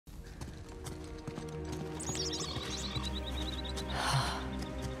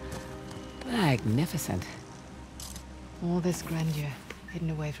Magnificent. All this grandeur, hidden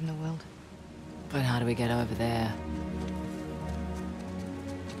away from the world. But how do we get over there?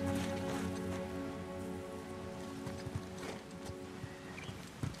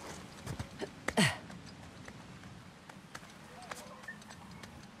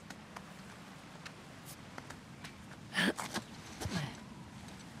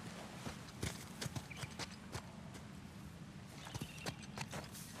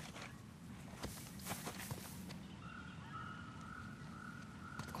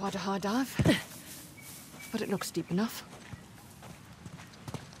 Quite a hard dive, but it looks deep enough.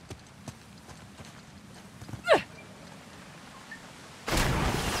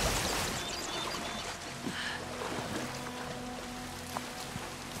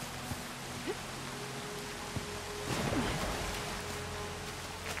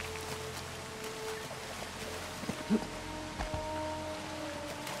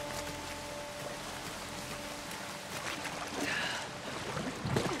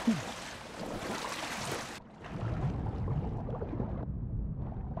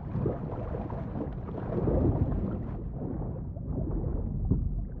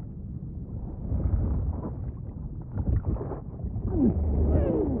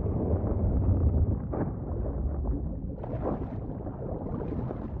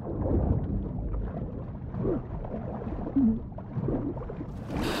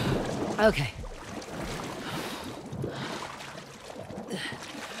 Okay.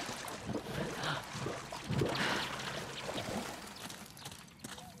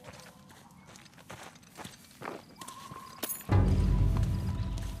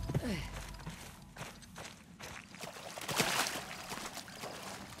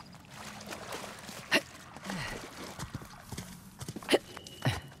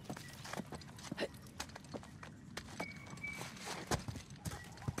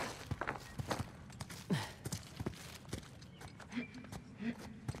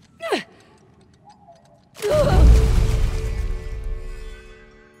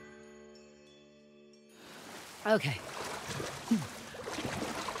 Okay.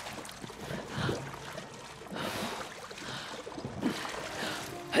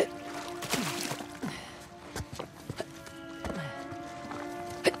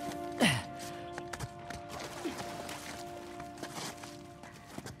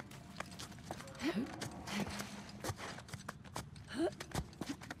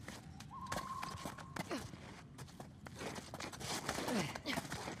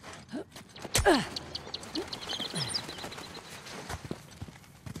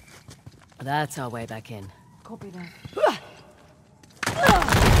 That's our way back in. Copy that.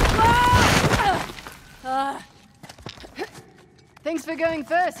 Thanks for going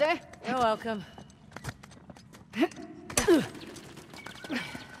first, eh? You're welcome.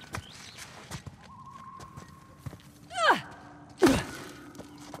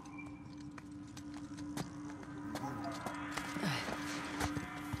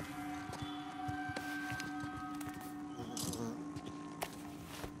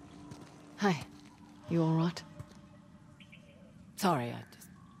 Hi. You all right? Sorry, I just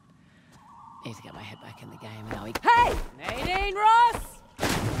need to get my head back in the game and now we... Hey! Nadine Ross!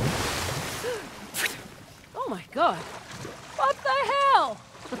 Oh my god. What the hell?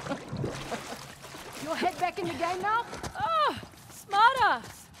 Your head back in the game now? Oh, smart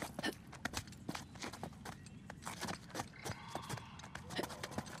ass.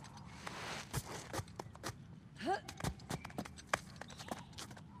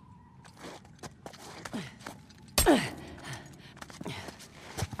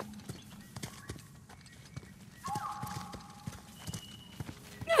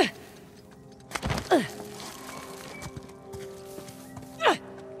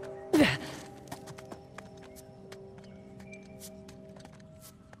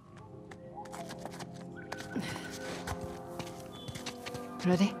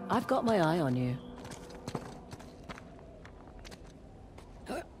 Ready? I've got my eye on you.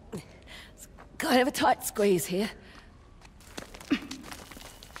 It's kind of a tight squeeze here.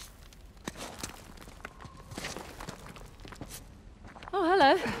 Oh,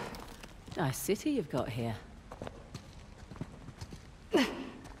 hello. Nice city you've got here. You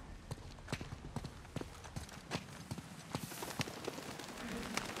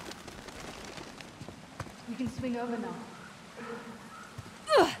can swing over now.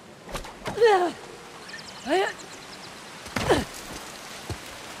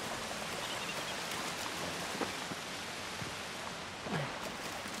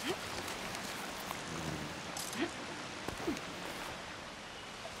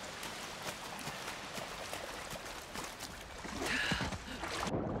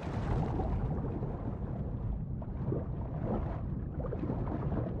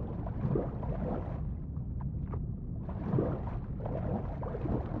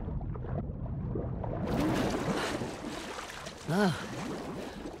 Oh,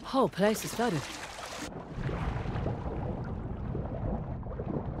 whole place is flooded.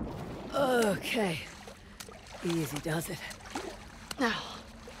 Okay, easy does it. Now,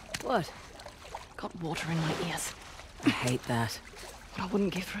 What? got water in my ears. I hate that. What I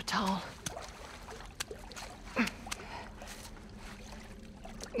wouldn't give for a towel.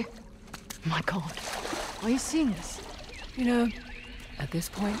 My God, are you seeing this? You know, at this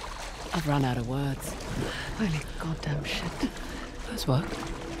point, I've run out of words. Holy goddamn shit. That's what?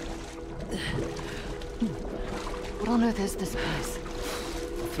 What on earth is this place?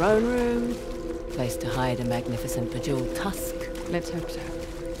 Throne room, place to hide a magnificent bejeweled tusk. Let's hope so.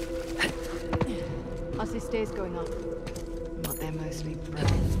 I see stairs going up. But they're mostly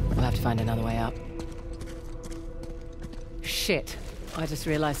broken. We'll have to find another way up. Shit, I just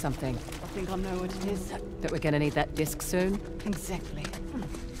realized something. I think I know what it is. That we're gonna need that disc soon. Exactly.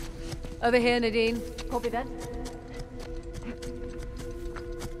 Over here, Nadine. Copy that.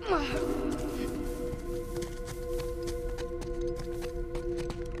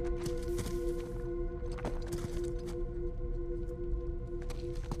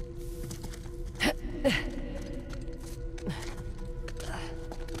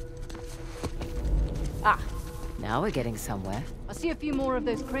 Ah, now we're getting somewhere. I see a few more of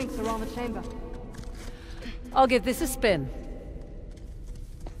those cranks around the chamber. I'll give this a spin.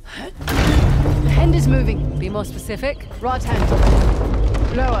 The hand is moving. Be more specific. Right hand.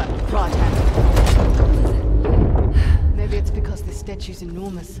 Lower. Right hand. Maybe it's because this statue's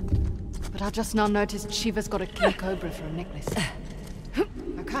enormous. But I just now noticed Shiva's got a king cobra for a necklace.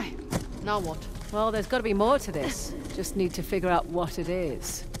 Okay, now what? Well, there's got to be more to this. Just need to figure out what it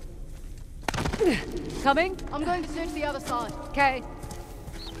is. Coming? I'm going to search the other side. Okay.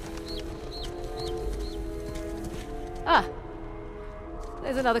 Ah,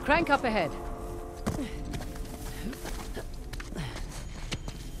 there's another crank up ahead.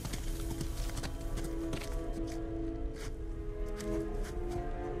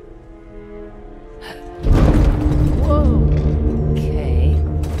 Whoa. Okay.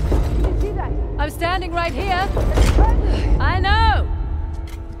 Did you see that? I'm standing right here. I know.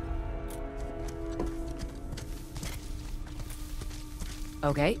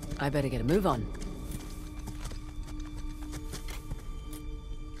 Okay, I better get a move on.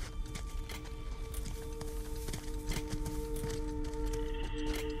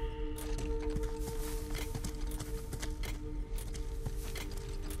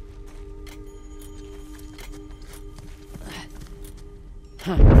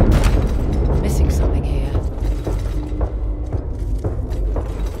 Huh. Missing something here.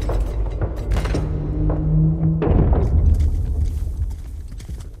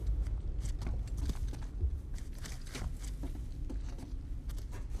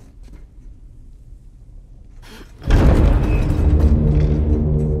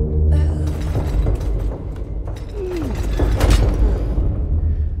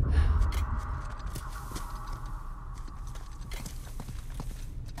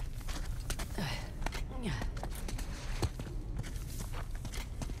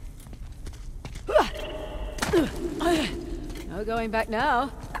 No going back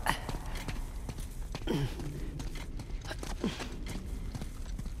now.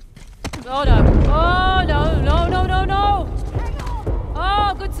 Oh no! Oh no! No! No! No! No!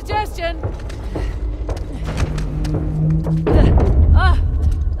 Oh, good suggestion. Ah,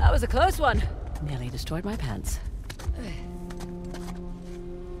 that was a close one. Nearly destroyed my pants.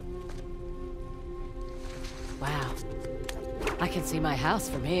 Wow, I can see my house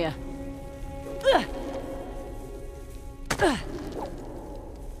from here. Yeah.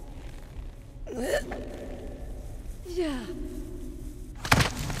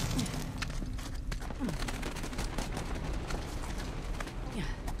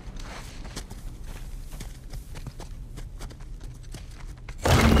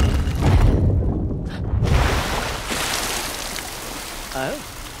 Oh.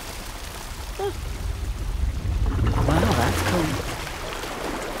 Wow, that's cool.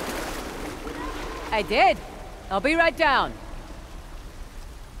 I did. I'll be right down.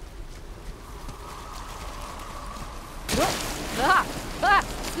 Ah! Ah!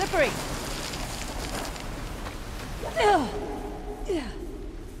 Slippery!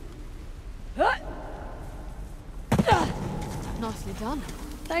 Nicely done.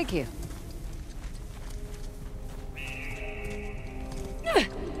 Thank you.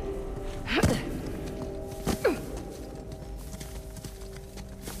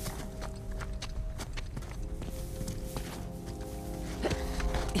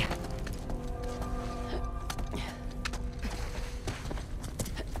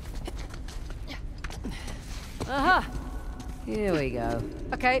 Aha! Here we go.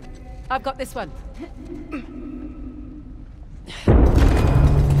 Okay, I've got this one.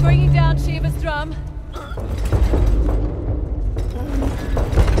 Bringing down Shiva's drum.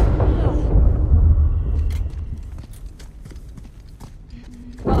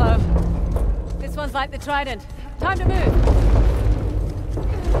 Uh-oh. This one's like the trident. Time to move.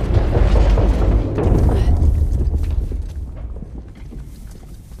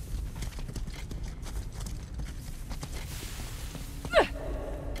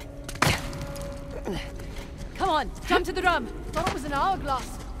 Come on, jump to the drum. Thought it was an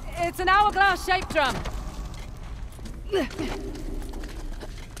hourglass. It's an hourglass-shaped drum.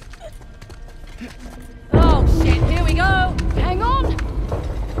 Oh shit, here we go. Hang on!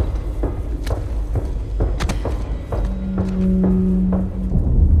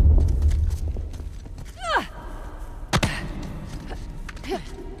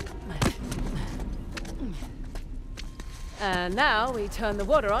 And now we turn the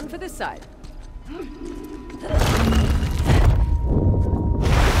water on for this side. And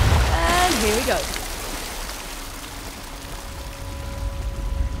here we go.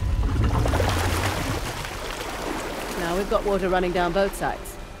 Now we've got water running down both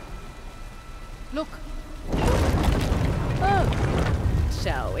sides. Look, Oh,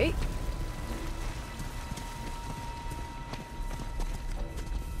 shall we?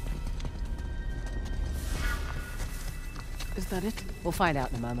 is that it? We'll find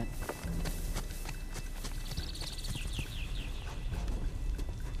out in a moment.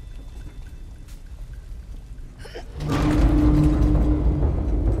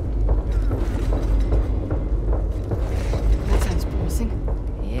 That sounds promising.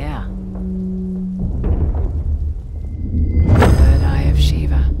 Yeah. Third eye of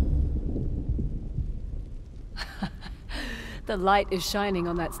Shiva. The light is shining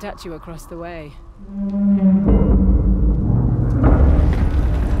on that statue across the way.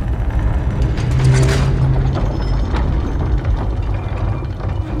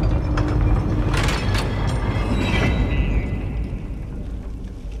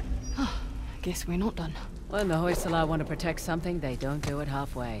 Guess we're not done. When the Hoysala want to protect something, they don't do it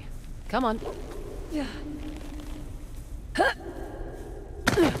halfway. Come on. Yeah.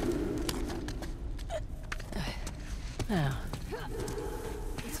 Now,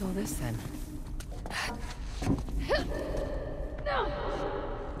 what's all this then?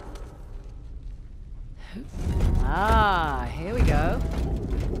 Ah, here we go.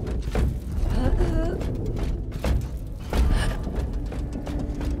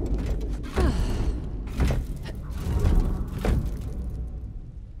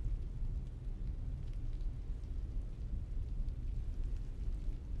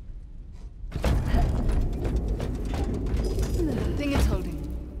 The thing it's holding.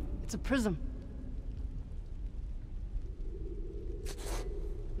 It's a prism.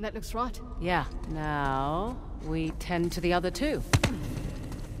 That looks right. Yeah, now we tend to the other two.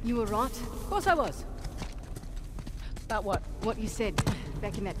 You were right. Of course I was. About what? What you said,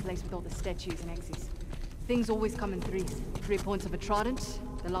 back in that place with all the statues and axes. Things always come in threes. 3 points of a trident,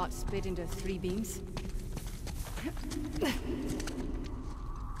 the light split into 3 beams.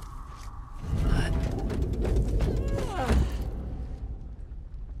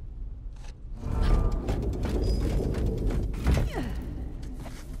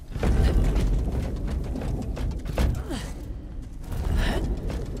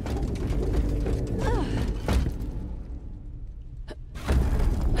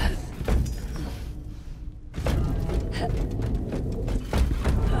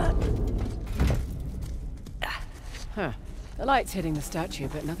 Huh. The light's hitting the statue,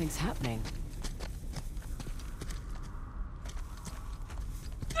 but nothing's happening.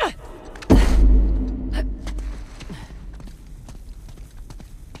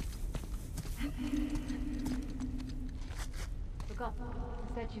 Look up.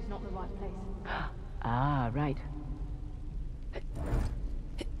 The statue's not in the right place. Ah, right.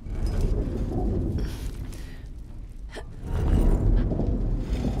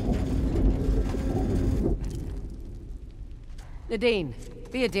 Nadine,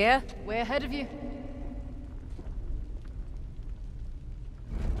 be a dear. Way ahead of you.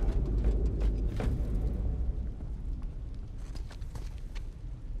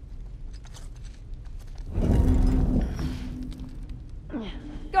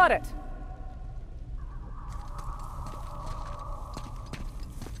 Got it.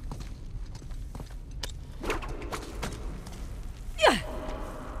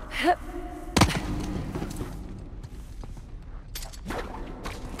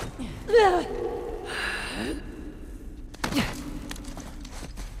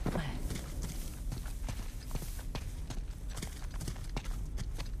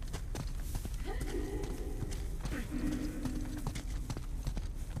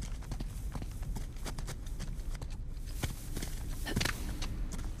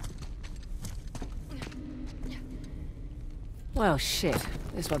 Well, shit.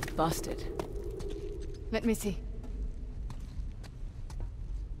 This one's busted. Let me see.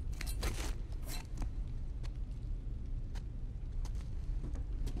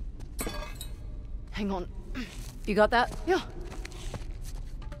 Hang on. You got that? Yeah.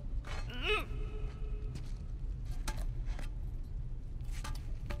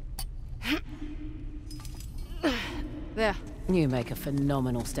 There. You make a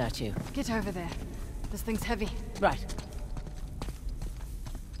phenomenal statue. Get over there. This thing's heavy. Right.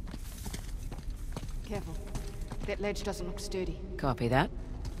 Careful. That ledge doesn't look sturdy. Copy that.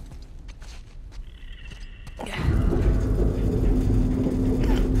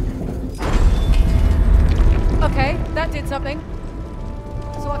 Okay, that did something.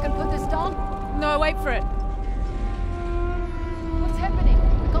 So I can put this down? No, wait for it. What's happening?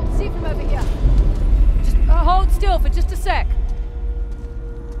 I can't see from over here. Just hold still for just a sec.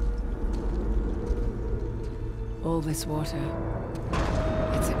 All this water.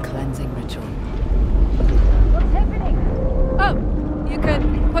 It's a cleansing ritual. What's happening? Oh, you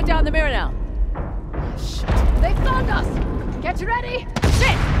can put down the mirror now. Oh, shit. They found us! Get ready!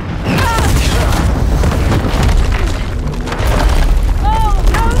 Shit! Oh,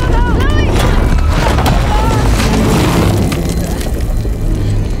 no!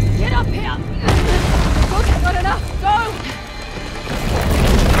 Get up here! Okay, not enough. Go!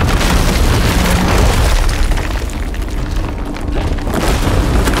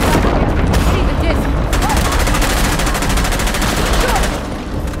 See the disc.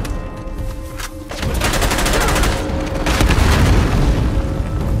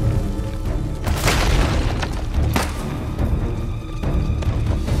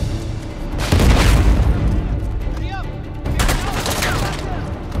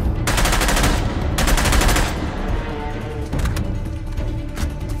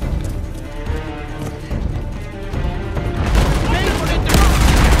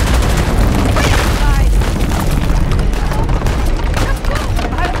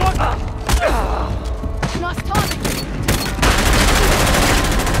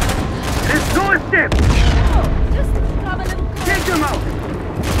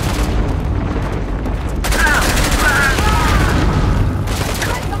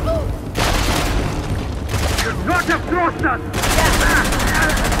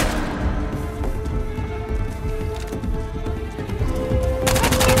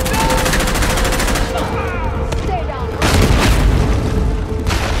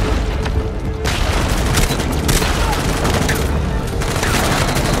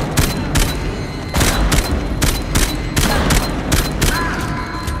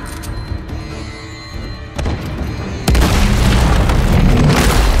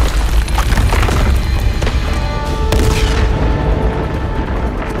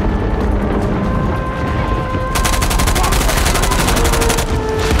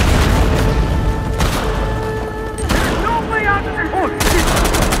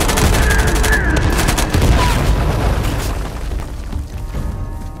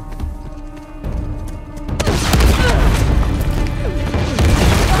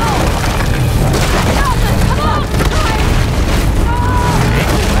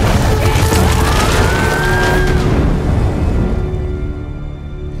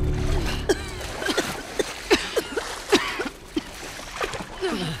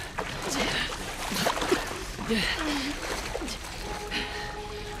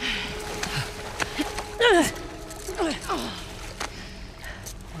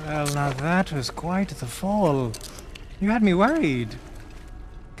 Well, now that was quite the fall. You had me worried.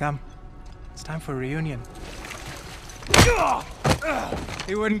 Come, it's time for a reunion.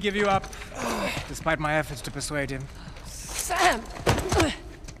 He wouldn't give you up, despite my efforts to persuade him. Sam!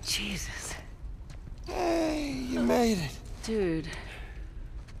 Jesus. Hey, you made it. Dude.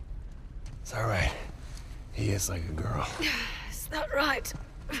 It's all right. He is like a girl. Is that right?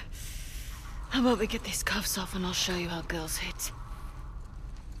 How about we get these cuffs off and I'll show you how girls hit.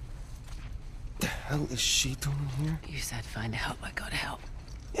 The hell is she doing here? You said find help, I gotta help.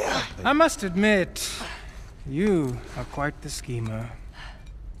 Yeah. I must admit, you are quite the schemer.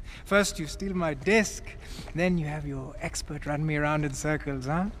 First you steal my disc, then you have your expert run me around in circles,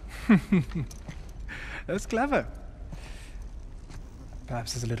 huh? That's clever.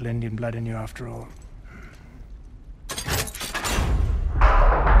 Perhaps there's a little Indian blood in you after all.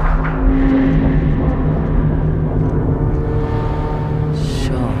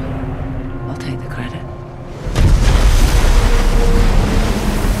 Sure. I'll take the credit.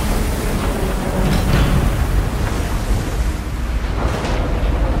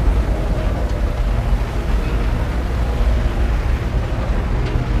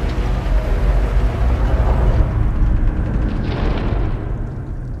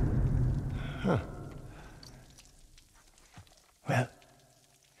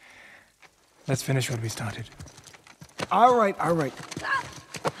 Let's finish what we started. All right, all right.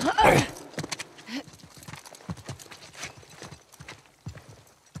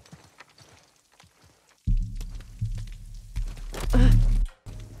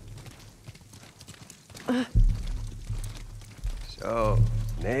 So,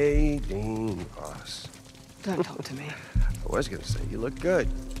 Nadine Ross. Don't talk to me. I was gonna say, you look good.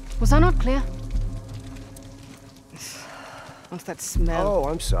 Was I not clear? What's that smell? Oh,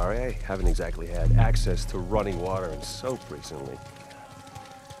 I'm sorry. I haven't exactly had access to running water and soap recently.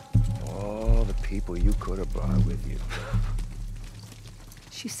 All the people you could have brought with you.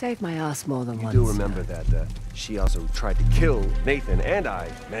 She saved my ass more than once. You do remember that she also tried to kill Nathan and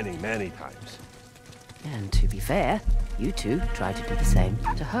I many, many times. And to be fair, you two tried to do the same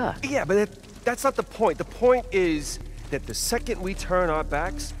to her. Yeah, but that's not the point. The point is that the second we turn our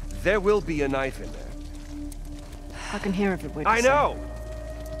backs, there will be a knife in there. I can hear every word. I know!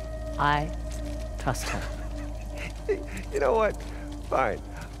 I trust her. You know what? Fine.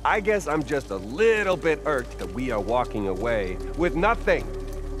 I guess I'm just a little bit irked that we are walking away with nothing.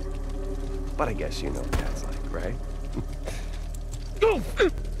 But I guess you know what that's like, right?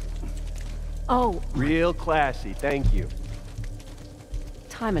 Oh, Real classy, thank you.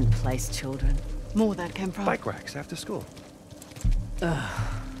 time and place, children. More that came from. Bike racks after school.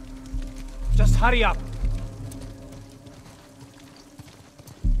 Just hurry up.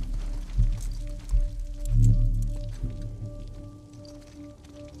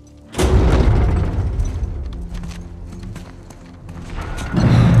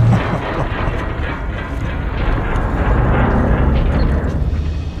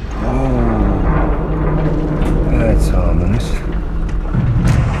 That's ominous.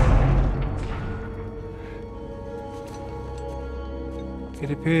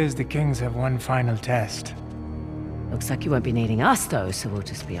 It appears the kings have one final test. Looks like you won't be needing us, though, so we'll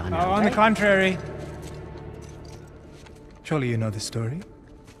just be on our On the way. contrary. Surely you know the story.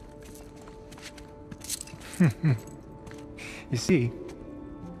 You see,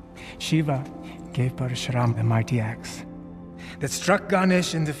 Shiva gave Parashuram the mighty axe that struck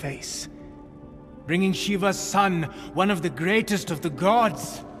Ganesh in the face, bringing Shiva's son, one of the greatest of the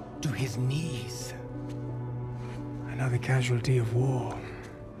gods, to his knees. Another casualty of war.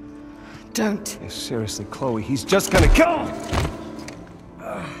 Don't. Yeah, seriously, Chloe, he's just gonna kill him!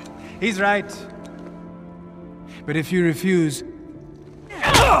 He's right. But if you refuse, you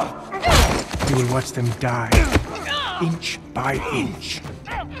will watch them die, inch by inch.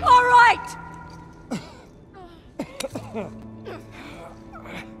 All right!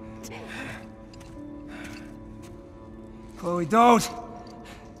 Chloe, don't!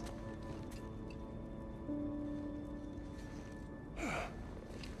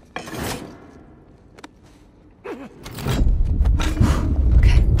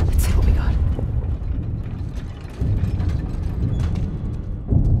 Okay, let's see what we got.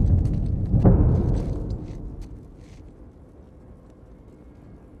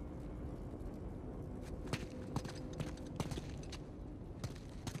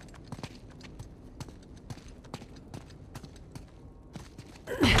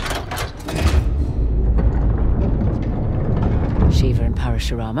 Shiva and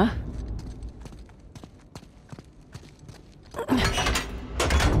Parashurama.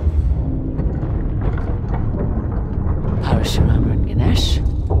 Parashurama and Ganesh.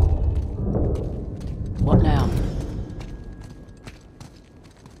 What now?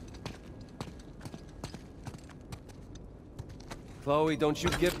 Chloe, don't you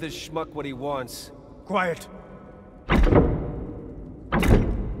give this schmuck what he wants. Quiet.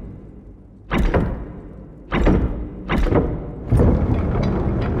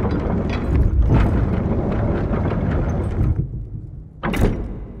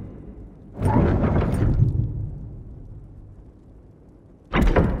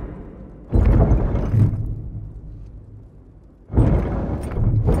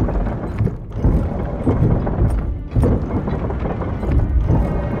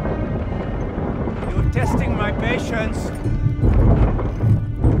 You're testing my patience.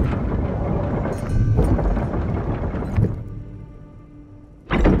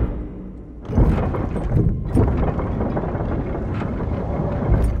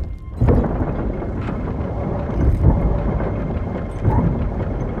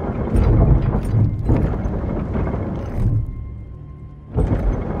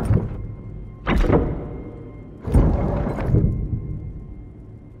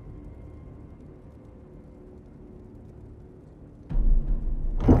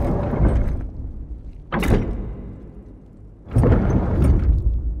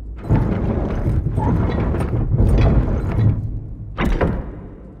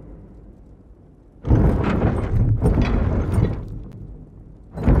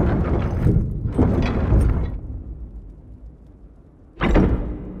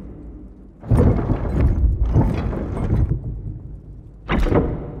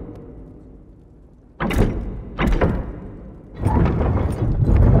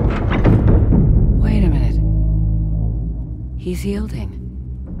 He's yielding.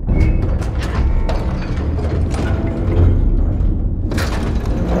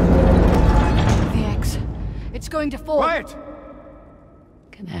 The X. It's going to fall. Quiet!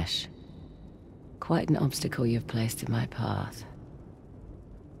 Ganesh, quite an obstacle you've placed in my path.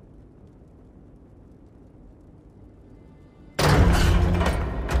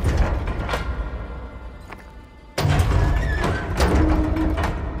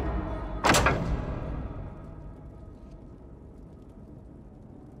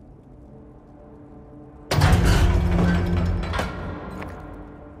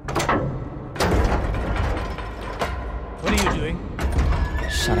 What are you doing?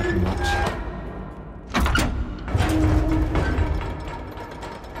 Shut up and watch.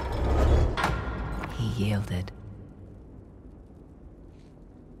 He yielded.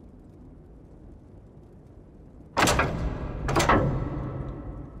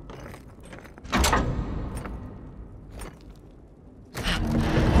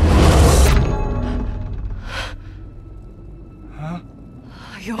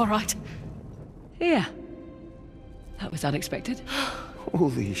 Are you alright? Yeah. That was unexpected.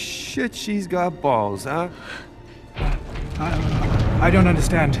 Holy shit, she's got balls, huh? I don't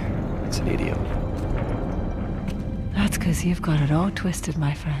understand. It's an idiot. That's because you've got it all twisted,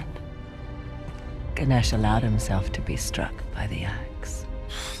 my friend. Ganesh allowed himself to be struck by the axe.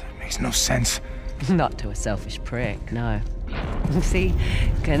 That makes no sense. Not to a selfish prick, no. See,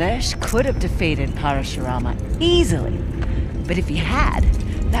 Ganesh could have defeated Parashurama easily. But if he had,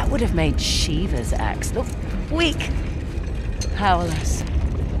 that would have made Shiva's axe look weak. Powerless.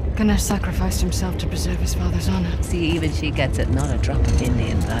 Ganesh sacrificed himself to preserve his father's honor. See, even she gets it, not a drop of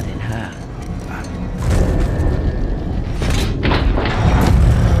Indian blood in her.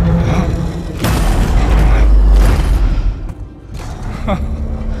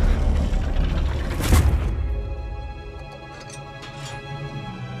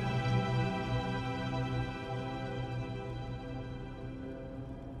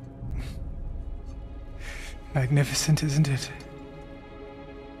 Magnificent, isn't it?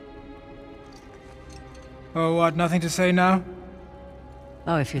 Oh, what? Nothing to say now?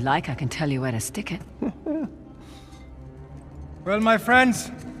 Oh, if you like, I can tell you where to stick it. Well, my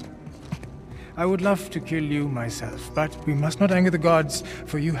friends, I would love to kill you myself, but we must not anger the gods,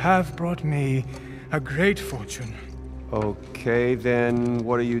 for you have brought me a great fortune. Okay, then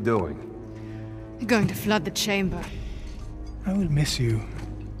what are you doing? You're going to flood the chamber. I will miss you.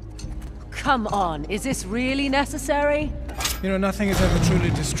 Come on, is this really necessary? You know, nothing is ever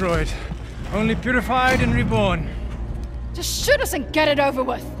truly destroyed, only purified and reborn. Just shoot us and get it over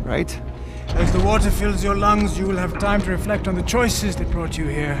with. Right? As the water fills your lungs, you will have time to reflect on the choices that brought you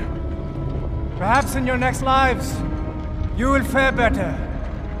here. Perhaps in your next lives, you will fare better.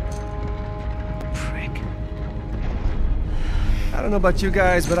 Prick. I don't know about you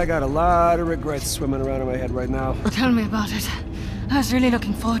guys, but I got a lot of regrets swimming around in my head right now. Tell me about it. I was really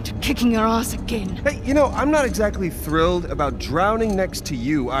looking forward to kicking your ass again. Hey, you know, I'm not exactly thrilled about drowning next to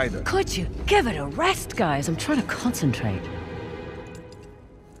you either. Could you give it a rest, guys? I'm trying to concentrate.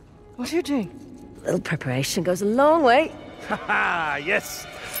 What are you doing? A little preparation goes a long way. Haha, yes!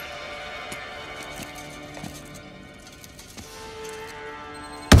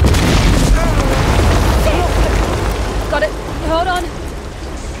 Got it. Hold on.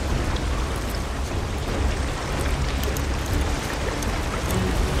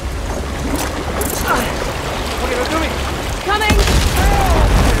 What are you doing? Coming!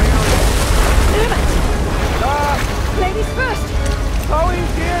 Move it! Ladies first! Chloe,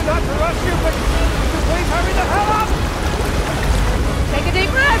 dear, not to rush you, but could you please hurry the hell up? Take a deep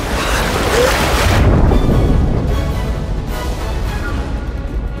breath!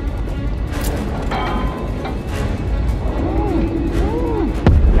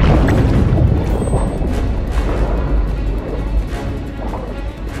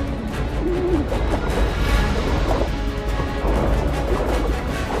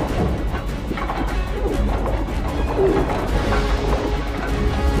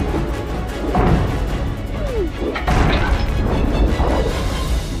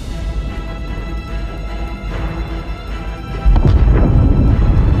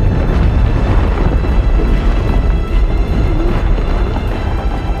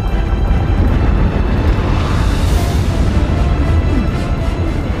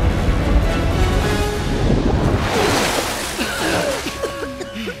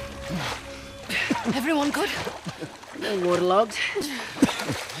 Everyone good? No waterlogged.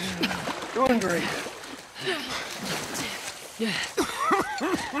 Doing great.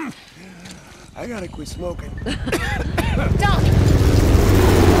 I gotta quit smoking. Down!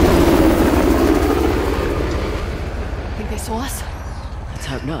 Think they saw us?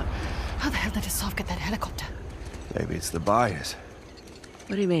 hope not. How the hell did Asav get that helicopter? Maybe it's the buyers.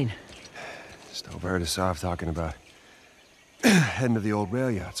 What do you mean? Just overheard Asav talking about heading to the old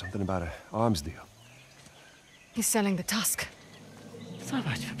rail yard, something about an arms deal. He's selling the tusk. So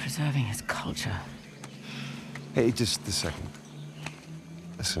much for preserving his culture. Hey, just a second.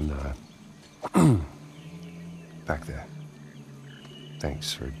 Listen, back there.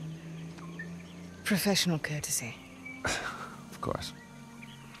 Thanks for... Professional courtesy. Of course.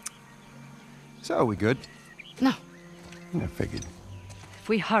 So, are we good? No. I figured. If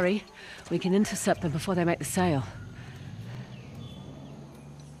we hurry, we can intercept them before they make the sale.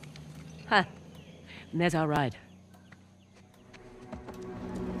 Huh. And there's our ride.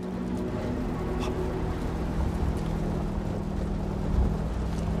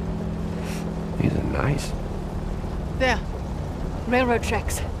 These are nice. There. Railroad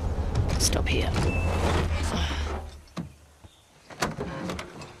tracks. Stop here.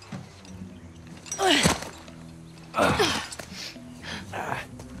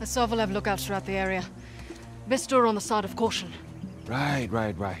 Asav will have lookouts throughout the area. Best store on the side of caution. Right.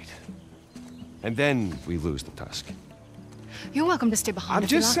 And then we lose the tusk. You're welcome to stay behind I'm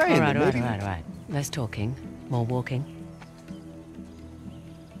if you just like. saying All that maybe... right. Less talking, more walking.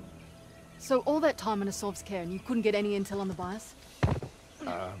 So all that time in Asav's care and you couldn't get any intel on the buyers?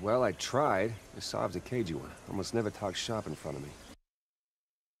 Well, I tried. Asav's a cagey one. Almost never talks shop in front of me.